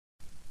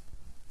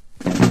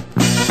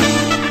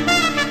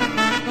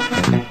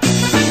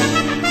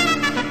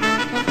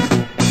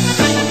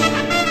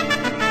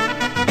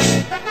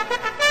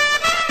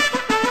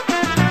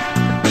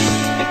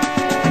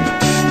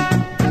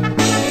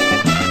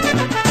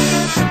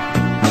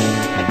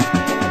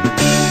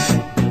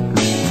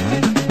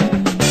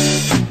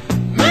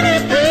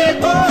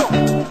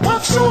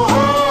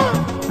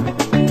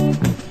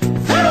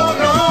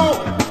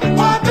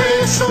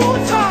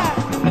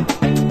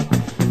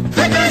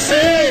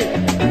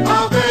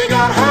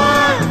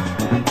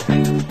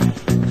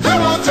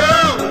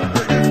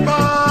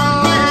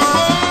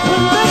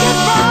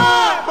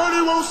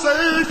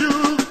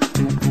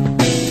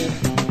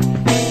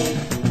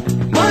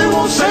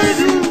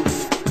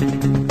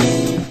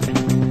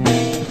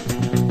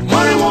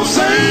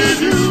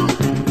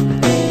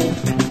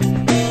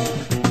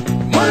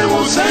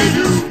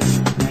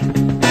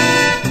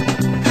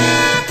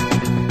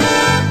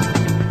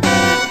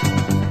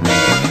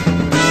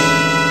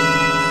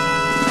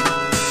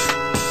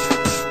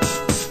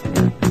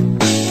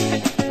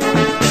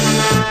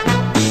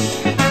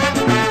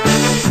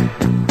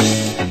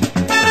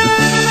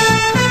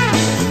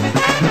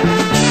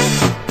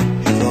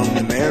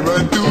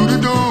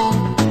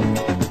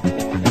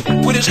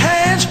his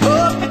hands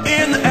up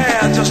in the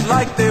air just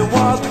like they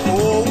was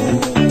before.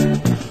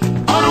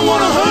 I don't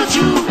wanna hurt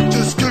you,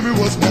 Just give me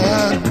what's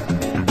mine.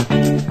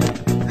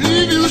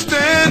 leave you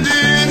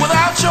standing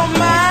without your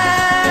mind.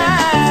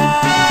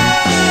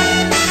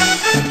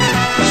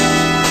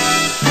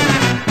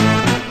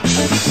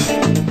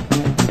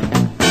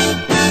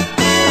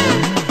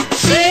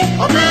 See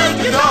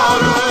American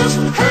daughters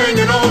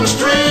hanging on the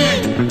string,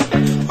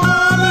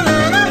 all the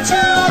little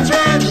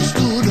children Just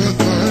doing their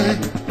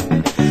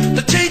thing.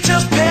 the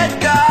teacher's pet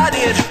got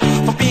it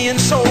for being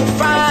so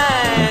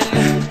fine.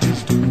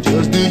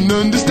 Just didn't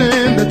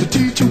understand that the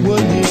teacher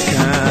wasn't his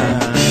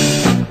kind.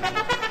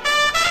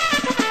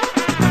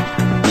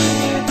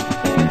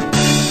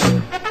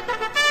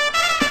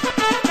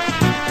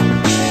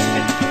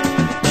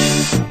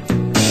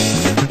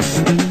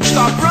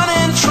 Stop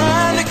running,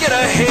 trying to get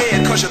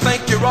ahead, cause you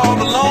think you're all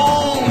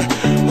alone.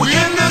 We're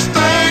in this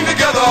thing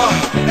together,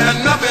 and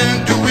nothing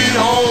do we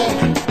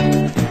own.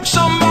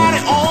 Somebody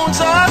owns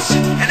us,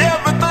 and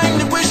everything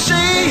that we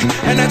see,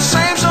 and that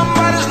same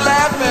somebody's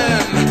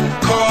laughing,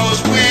 cause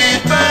we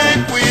think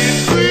we're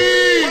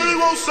free. Money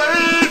won't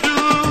save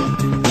you.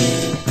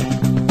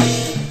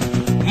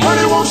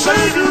 Money won't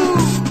save you.